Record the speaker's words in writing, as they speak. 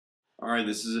Alright,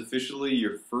 this is officially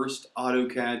your first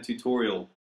AutoCAD tutorial.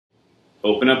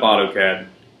 Open up AutoCAD.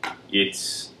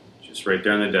 It's just right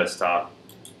there on the desktop.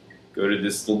 Go to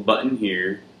this little button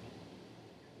here.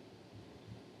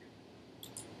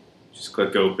 Just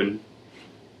click open.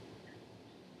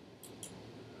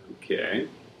 Okay.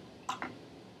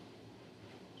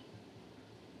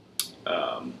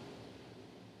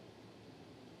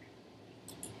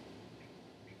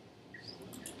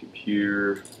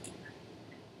 Computer.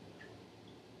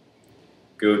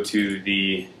 Go to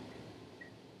the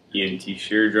ENT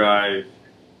share drive.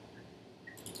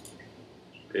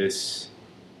 This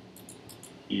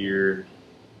here,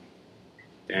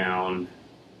 down,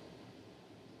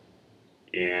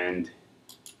 and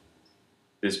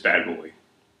this bad boy.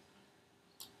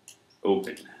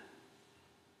 Open.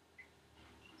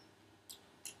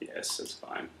 Yes, that's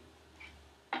fine.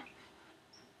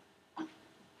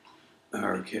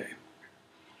 Okay.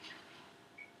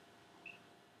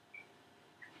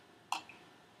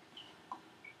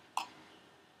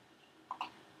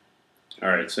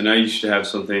 Alright, so now you should have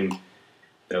something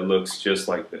that looks just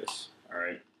like this.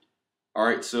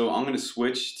 Alright, so I'm going to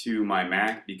switch to my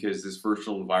Mac because this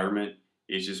virtual environment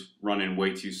is just running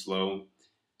way too slow.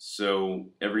 So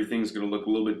everything's going to look a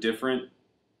little bit different,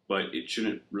 but it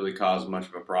shouldn't really cause much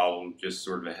of a problem, just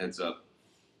sort of a heads up.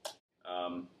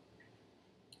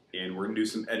 And we're going to do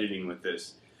some editing with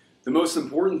this. The most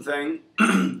important thing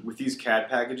with these CAD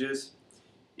packages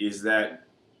is that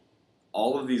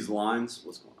all of these lines,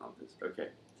 what's going on with this? Okay.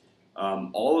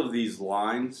 All of these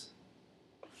lines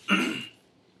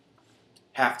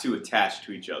have to attach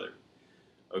to each other.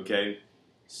 Okay?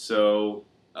 So,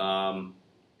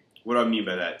 what do I mean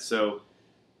by that? So,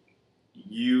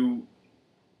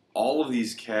 all of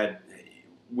these CAD,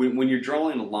 when you're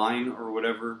drawing a line or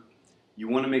whatever, you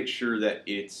want to make sure that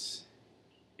it's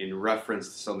in reference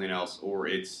to something else, or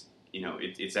it's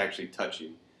actually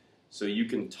touching. So you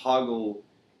can toggle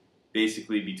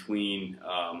basically between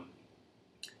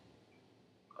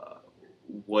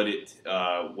what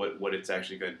it's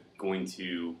actually going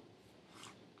to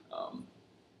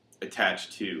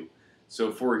attach to.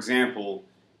 So for example,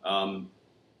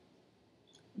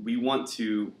 we want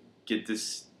to get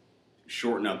this,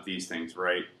 shorten up these things,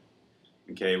 right?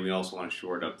 Okay, we also want to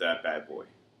shorten up that bad boy.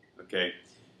 Okay,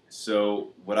 so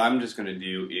what I'm just going to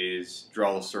do is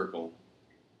draw a circle,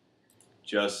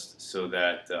 just so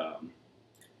that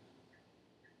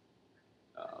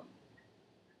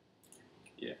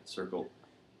yeah, circle.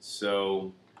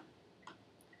 So,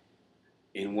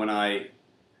 and when I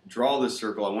draw this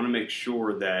circle, I want to make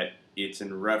sure that it's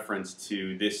in reference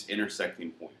to this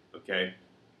intersecting point. Okay,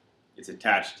 it's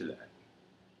attached to that.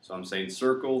 So I'm saying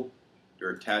circle, or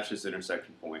attach this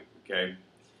intersection point. Okay,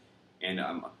 and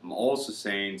I'm also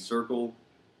saying circle,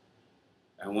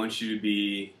 I want you to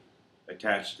be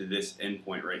attached to this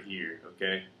endpoint right here.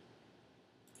 Okay,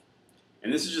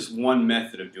 and this is just one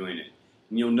method of doing it.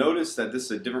 And you'll notice that this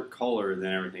is a different color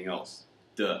than everything else.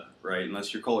 Duh, right?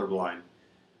 Unless you're colorblind.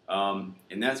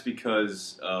 And that's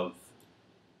because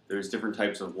there's different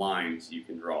types of lines you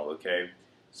can draw, okay?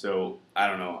 So, I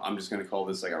don't know, I'm just going to call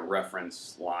this like a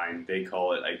reference line. They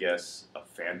call it, I guess, a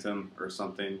phantom or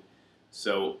something.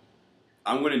 So,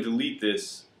 I'm going to delete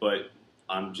this, but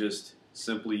I'm just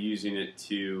simply using it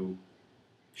to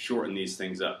shorten these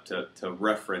things up, to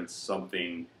reference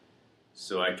something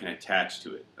so I can attach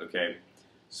to it, okay?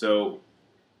 So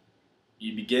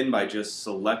you begin by just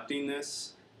selecting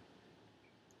this,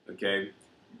 okay?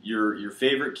 Your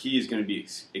favorite key is going to be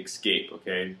escape,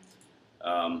 okay?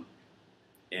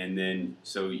 And then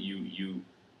so you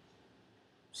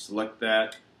select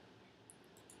that,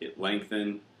 hit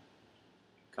lengthen,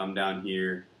 come down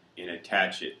here and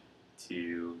attach it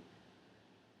to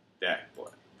that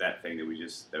thing that we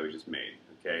just made,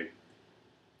 okay?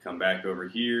 Come back over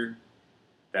here.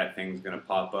 That thing's going to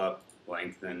pop up,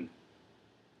 lengthen,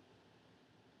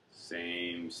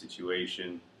 same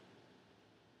situation,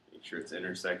 make sure it's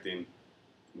intersecting,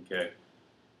 okay.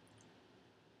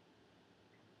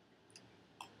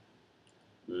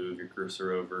 Move your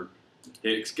cursor over,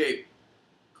 hit escape,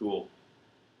 cool.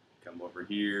 Come over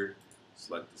here,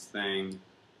 select this thing,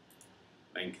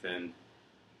 lengthen,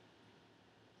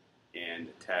 and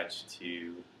attach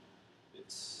to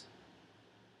this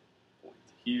point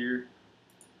here.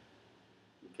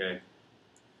 Okay,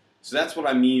 so that's what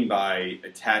I mean by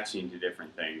attaching to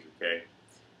different things, okay?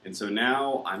 And so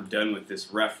now I'm done with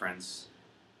this reference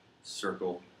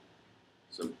circle,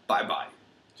 so bye-bye,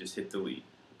 just hit delete,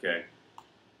 okay?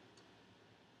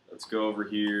 Let's go over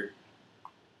here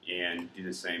and do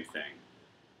the same thing,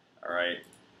 all right?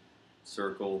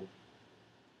 Circle,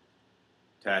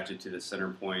 attach it to the center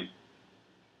point,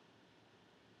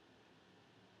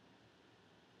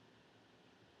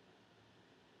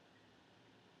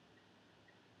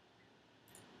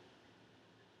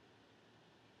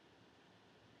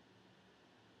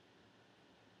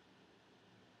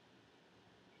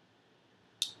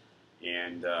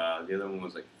 and the other one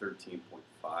was like 13.5,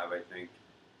 I think.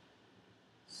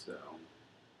 So there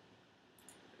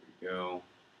we go.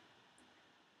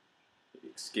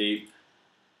 Escape.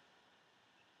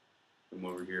 Come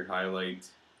over here, highlight,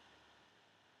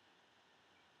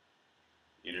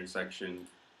 intersection,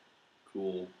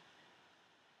 cool,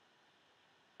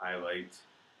 highlight,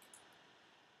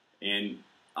 and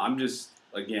I'm just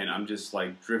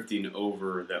like drifting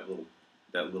over that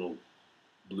little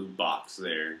blue box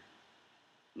there.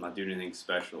 I'm not doing anything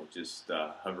special, just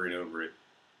hovering over it.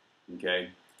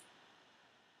 Okay.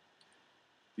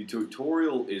 The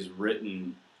tutorial is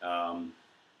written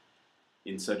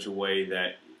in such a way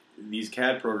that these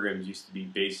CAD programs used to be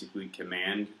basically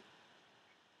command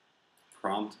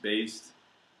prompt based,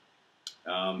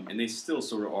 and they still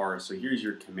sort of are. So here's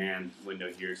your command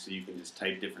window here, so you can just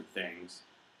type different things,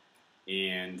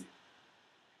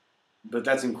 but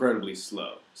that's incredibly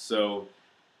slow. So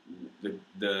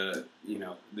the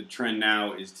trend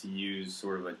now is to use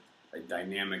sort of a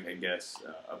dynamic, I guess,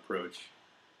 approach.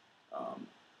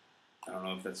 I don't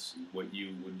know if that's what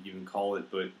you would even call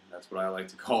it, but that's what I like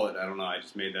to call it. I don't know. I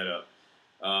just made that up.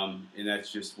 And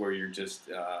that's just where you're just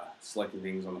selecting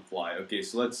things on the fly. Okay,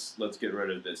 so let's get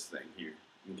rid of this thing here.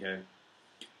 Okay,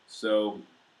 so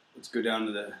let's go down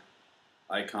to the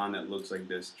icon that looks like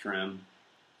this, trim.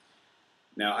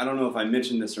 Now I don't know if I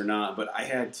mentioned this or not, but I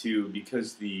had to,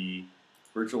 because the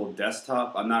virtual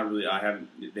desktop,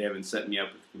 they haven't set me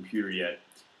up with the computer yet,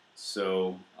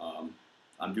 so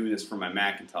I'm doing this for my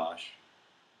Macintosh.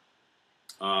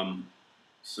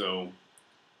 So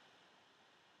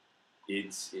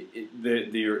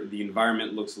the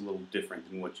environment looks a little different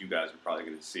than what you guys are probably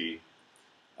going to see,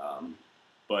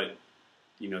 but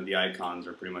the icons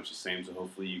are pretty much the same. So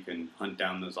hopefully you can hunt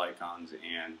down those icons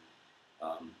and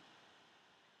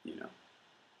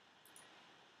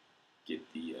get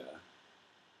the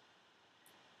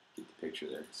picture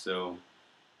there. So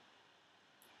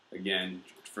again,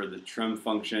 for the trim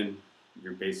function,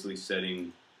 you're basically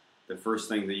setting, the first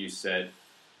thing that you set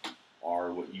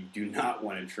are what you do not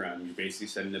want to trim. You're basically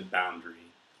setting the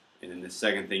boundary, and then the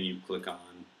second thing you click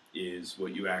on is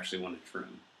what you actually want to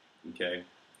trim. Okay,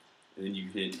 and then you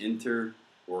can hit enter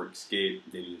or escape.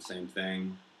 They do the same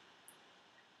thing.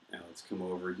 Now let's come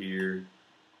over here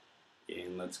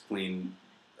and let's clean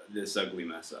this ugly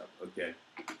mess up. Okay,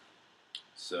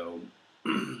 so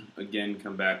again,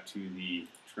 come back to the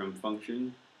trim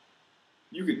function.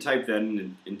 You could type that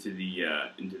into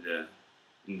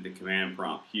the command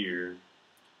prompt here,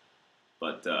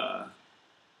 but I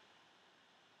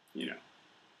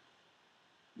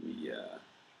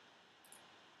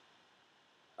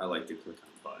like to click on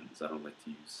buttons. I don't like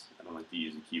to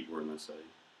use a keyboard unless I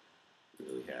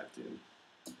really have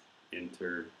to.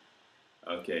 Enter.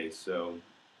 Okay, so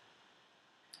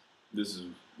this is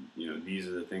these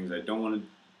are the things I don't want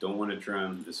to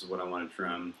trim. This is what I want to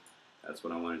trim. That's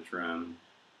what I want to trim.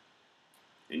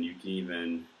 And you can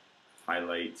even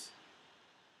highlight,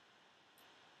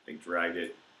 like drag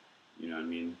it, you know what I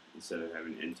mean, instead of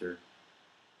having enter.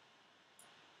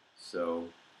 So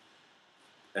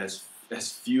as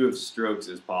few of strokes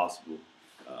as possible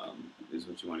is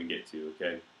what you want to get to,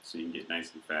 okay? So you can get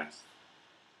nice and fast.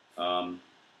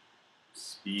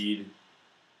 Speed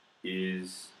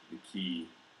is the key.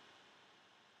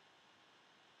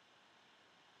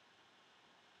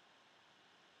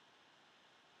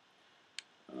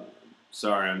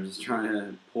 Sorry, I'm just trying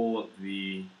to pull up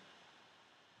the,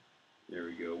 there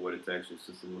we go, what it's actually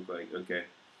supposed to look like. Okay,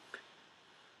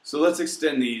 so let's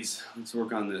extend these. Let's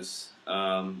work on this.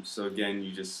 So again,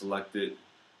 you just select it,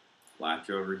 latch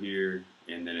over here,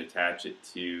 and then attach it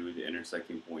to the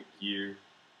intersecting point here.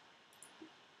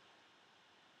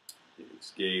 Hit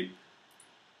escape,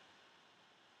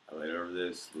 highlight over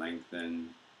this,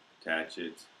 lengthen, attach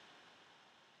it.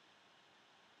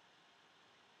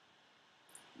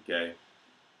 Okay,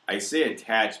 I say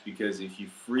attach because if you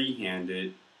freehand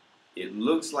it, it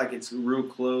looks like it's real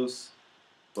close,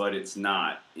 but it's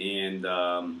not, and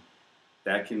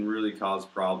that can really cause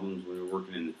problems when you're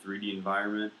working in the 3D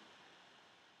environment.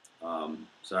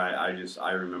 So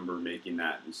I remember making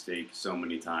that mistake so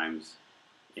many times,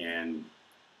 and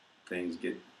things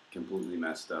get completely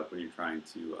messed up when you're trying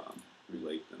to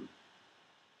relate them.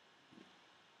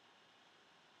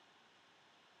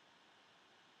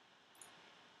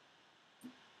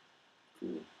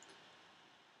 Cool.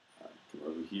 Come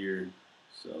over here.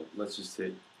 So let's just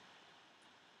hit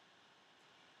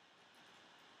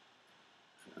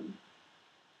trim.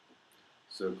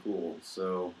 So cool.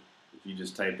 So if you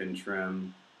just type in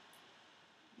trim,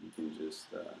 you can just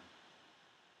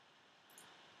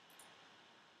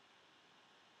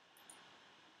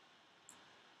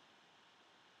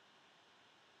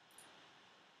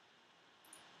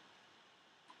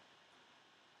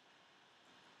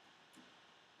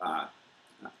not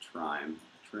trim.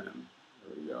 There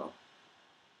we go.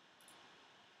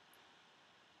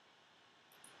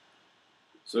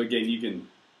 So again, you can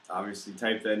obviously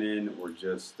type that in, or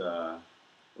just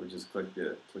click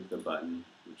the button,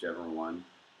 whichever one.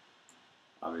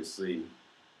 Obviously,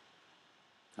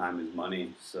 time is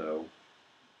money, so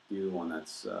do the one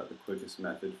that's the quickest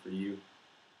method for you.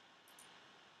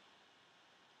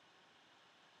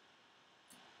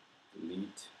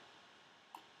 Delete.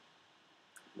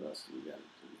 What else do we got to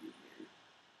delete here?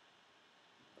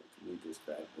 Delete this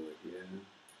bad boy here.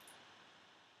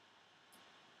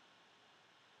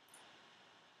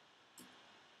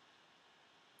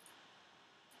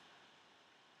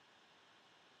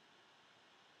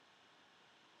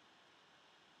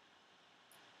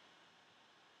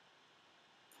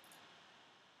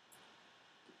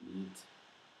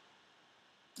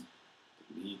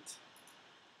 Delete.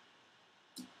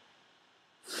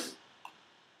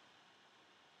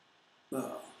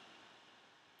 Oh.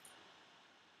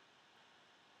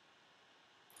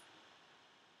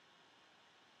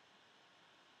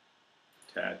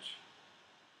 Attach.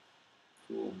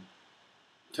 Cool.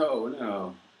 Oh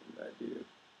no. What did I do?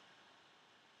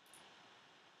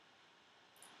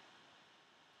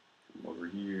 Come over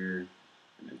here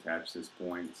and attach this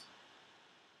point.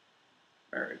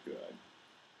 Very good.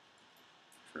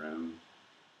 Trim.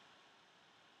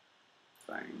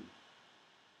 Bang.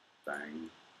 Bang.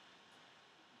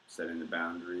 Setting the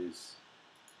boundaries.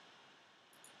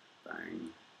 Bang.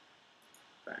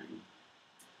 Bang.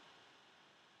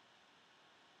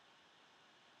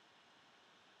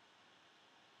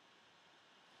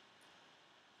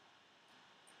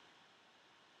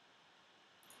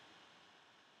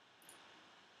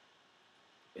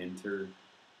 Enter.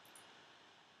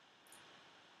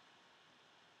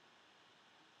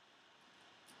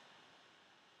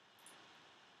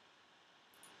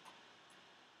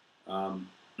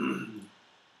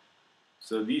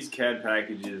 So these CAD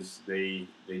packages, they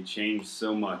change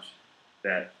so much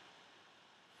that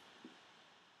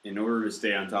in order to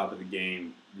stay on top of the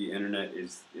game, the internet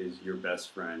is your best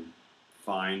friend.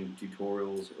 Find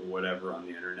tutorials or whatever on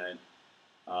the internet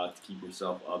to keep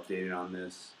yourself updated on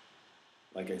this.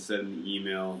 Like I said in the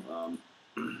email,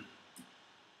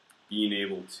 being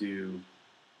able to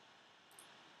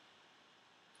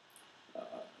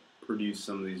produce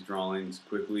some of these drawings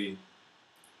quickly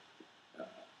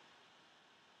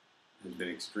has been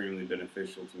extremely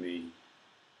beneficial to me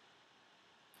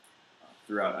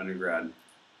throughout undergrad,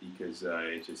 because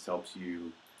it just helps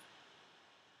you,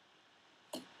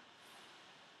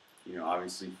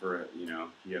 obviously for, if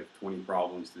you have 20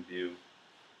 problems to do,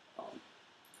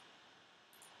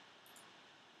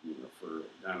 for,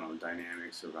 I don't know,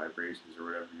 dynamics or vibrations or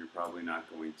whatever, you're probably not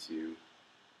going to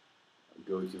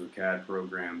go to a CAD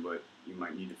program, but you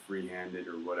might need to freehand it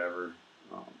or whatever.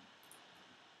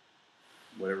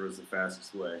 Whatever is the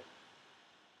fastest way.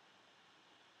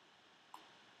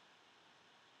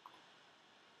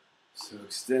 So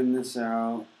extend this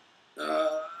out.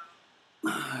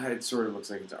 It sort of looks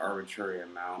like it's an arbitrary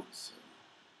amount. So.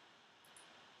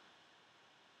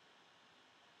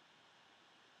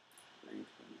 Lengthen.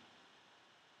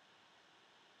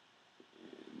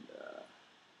 And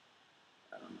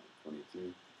I don't know,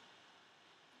 22.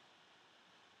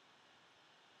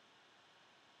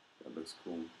 That looks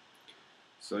cool.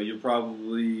 So you'll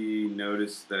probably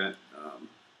notice that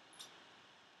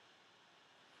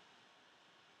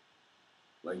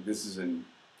like this isn't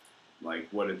like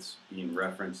what it's being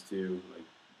referenced to, like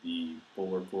the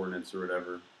polar coordinates or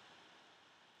whatever.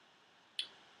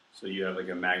 So you have like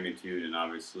a magnitude and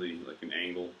obviously like an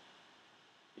angle,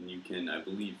 and you can, I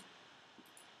believe,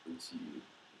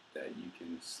 that you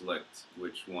can select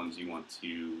which ones you want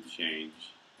to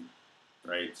change,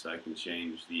 right? So I can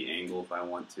change the angle if I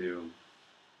want to,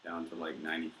 down to like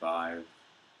 95.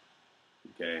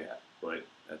 Okay, but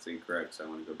that's incorrect, so I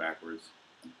want to go backwards.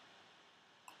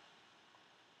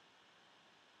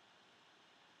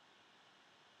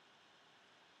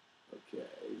 Okay,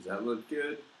 does that look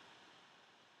good?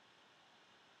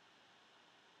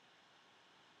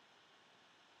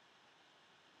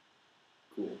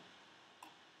 Cool.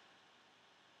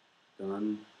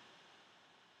 Done.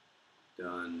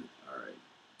 Done. Alright.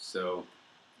 So,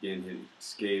 again, hit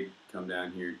escape, come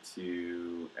down here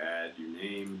to add your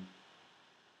name.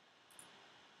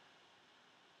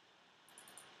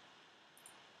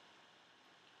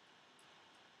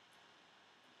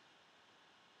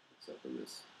 What's up with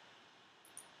this?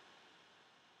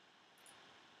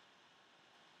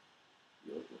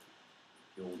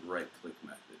 The old right-click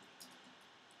method.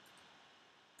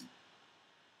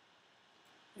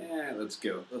 Yeah, let's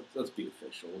go. Let's be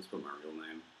official. Let's put my real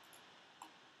name.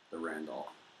 the Randolph.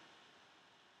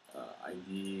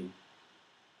 ID.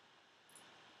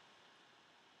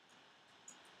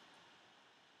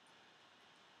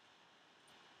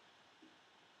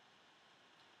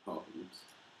 Oh, oops.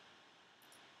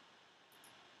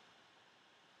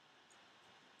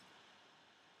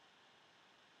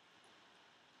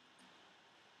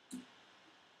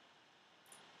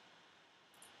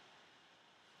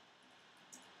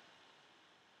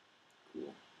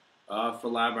 Cool. For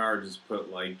lab hour, just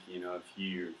put like,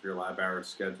 if your lab hour is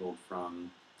scheduled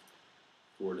from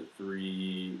 4 to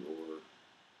 3 or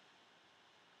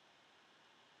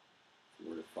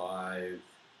 4 to 5,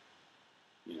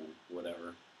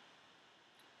 whatever.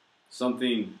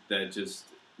 Something that just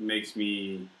makes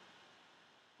me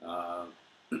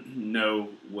know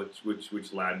which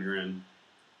lab you're in.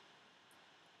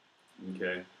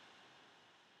 Okay.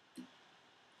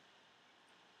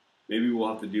 Maybe we'll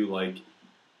have to do like,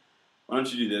 why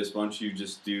don't you do this? Why don't you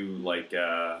just do like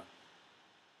the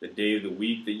day of the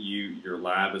week that your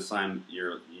lab assigned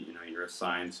you're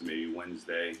assigned, so maybe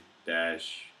Wednesday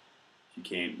dash, if you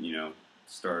can't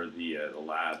start the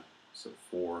lab, so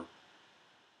 4,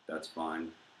 that's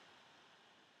fine.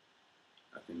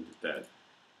 I think that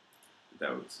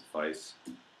would suffice.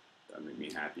 That would make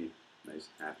me happy, nice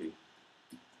and happy.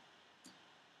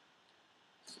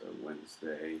 So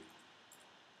Wednesday,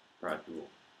 practical.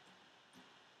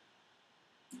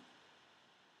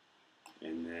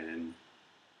 And then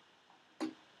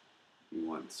we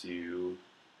want to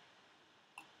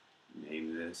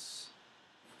name this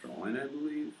drawing, I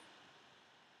believe.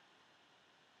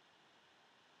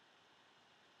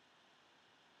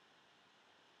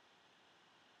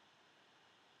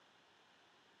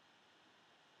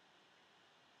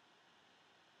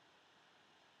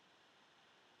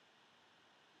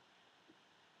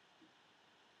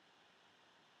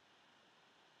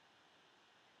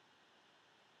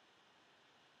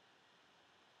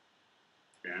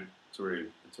 Yeah, it's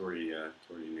already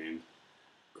named.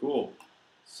 Cool.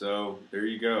 So there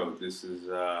you go. This is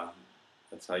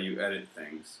that's how you edit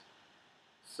things.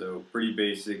 So pretty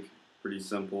basic, pretty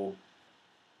simple.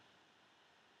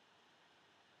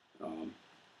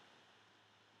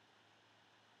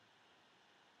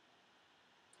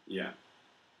 Yeah.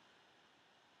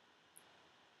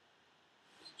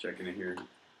 Just checking it here.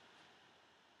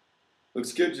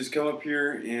 Looks good. Just come up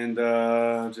here and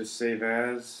just save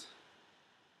as.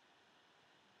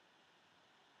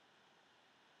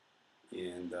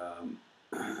 And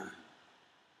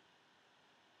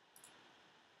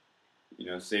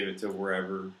save it to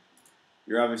wherever.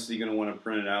 You're obviously going to want to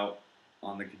print it out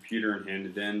on the computer and hand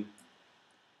it in.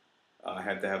 I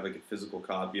have to have like a physical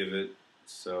copy of it,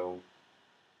 so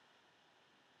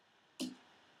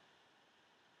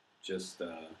just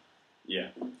yeah,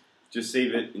 just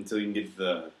save it until you can get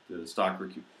to the stock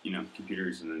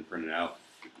computers and then print it out.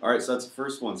 All right, so that's the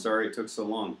first one. Sorry it took so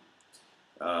long.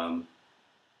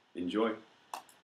 Enjoy.